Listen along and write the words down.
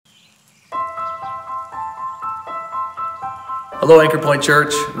Hello, Anchor Point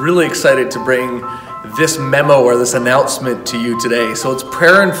Church. Really excited to bring this memo or this announcement to you today. So it's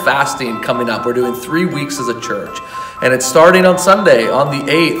prayer and fasting coming up. We're doing 3 weeks as a church. And it's starting on Sunday, on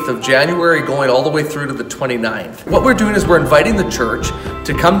the 8th of January, going all the way through to the 29th. What we're doing is we're inviting the church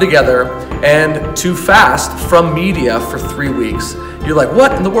to come together and to fast from media for 3 weeks. You're like,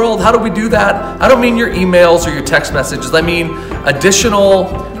 what in the world? How do we do that? I don't mean your emails or your text messages. I mean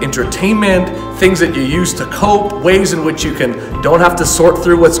additional entertainment, things that you use to cope, ways in which you don't have to sort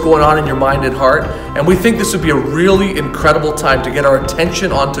through what's going on in your mind and heart. And we think this would be a really incredible time to get our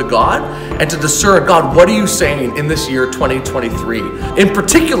attention onto God and to discern, God, what are you saying in this year 2023? In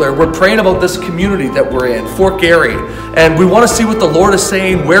particular, we're praying about this community that we're in, Fort Garry, and we want to see what the Lord is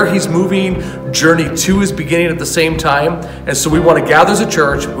saying, where He's moving. Journey 2 is beginning at the same time, and so we want to gather as a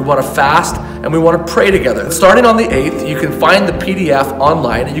church, we want to fast, and we want to pray together. Starting on the 8th, you can find the PDF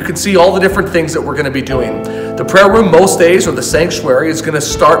online, and you can see all the different things that we're going to be doing. The prayer room most days, or the sanctuary, is going to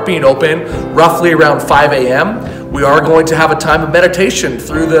start being open roughly around 5 a.m. We are going to have a time of meditation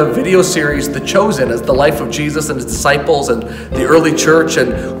through the video series, The Chosen, as the life of Jesus and His disciples and the early church, and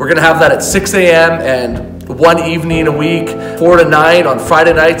we're going to have that at 6 a.m. and one evening a week, 4 to 9 on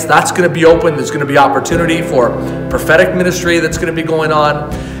Friday nights. That's going to be open. There's going to be opportunity for prophetic ministry that's going to be going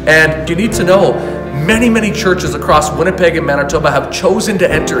on. And you need to know, many churches across Winnipeg and Manitoba have chosen to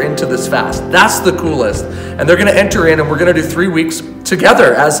enter into this fast. That's the coolest. And they're going to enter in, and we're going to do 3 weeks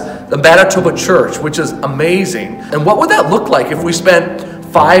together as the Manitoba church, which is amazing. And what would that look like if we spent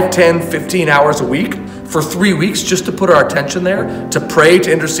 5, 10, 15 hours a week for 3 weeks just to put our attention there, to pray,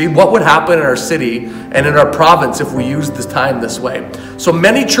 to intercede? What would happen in our city and in our province if we used this time this way? So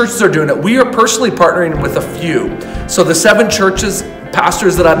many churches are doing it. We are personally partnering with a few. So the 7 churches,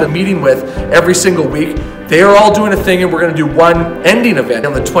 pastors that I've been meeting with every single week, they are all doing a thing, and we're going to do one ending event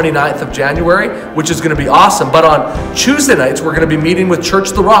on the 29th of January, which is going to be awesome. But on Tuesday nights, we're going to be meeting with Church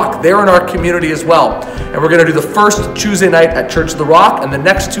The Rock. They're in our community as well. And we're going to do the first Tuesday night at Church The Rock and the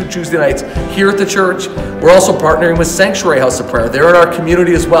next 2 Tuesday nights here at the church. We're also partnering with Sanctuary House of Prayer. They're in our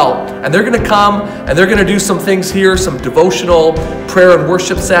community as well. And they're going to come and they're going to do some things here, some devotional prayer and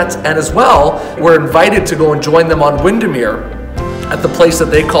worship sets. And as well, we're invited to go and join them on Windermere at the place that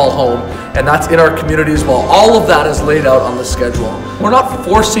they call home, and that's in our community as well. All of that is laid out on the schedule. We're not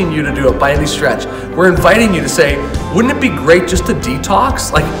forcing you to do it by any stretch. We're inviting you to say, wouldn't it be great just to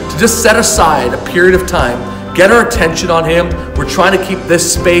detox? Like, to just set aside a period of time, get our attention on Him. We're trying to keep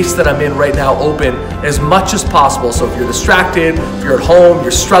this space that I'm in right now open as much as possible. So if you're distracted, if you're at home,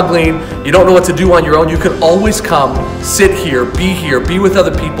 you're struggling, you don't know what to do on your own, you can always come, sit here, be with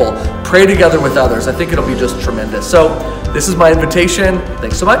other people, pray together with others. I think it'll be just tremendous. So this is my invitation.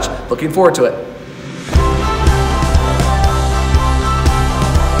 Thanks so much. Looking forward to it.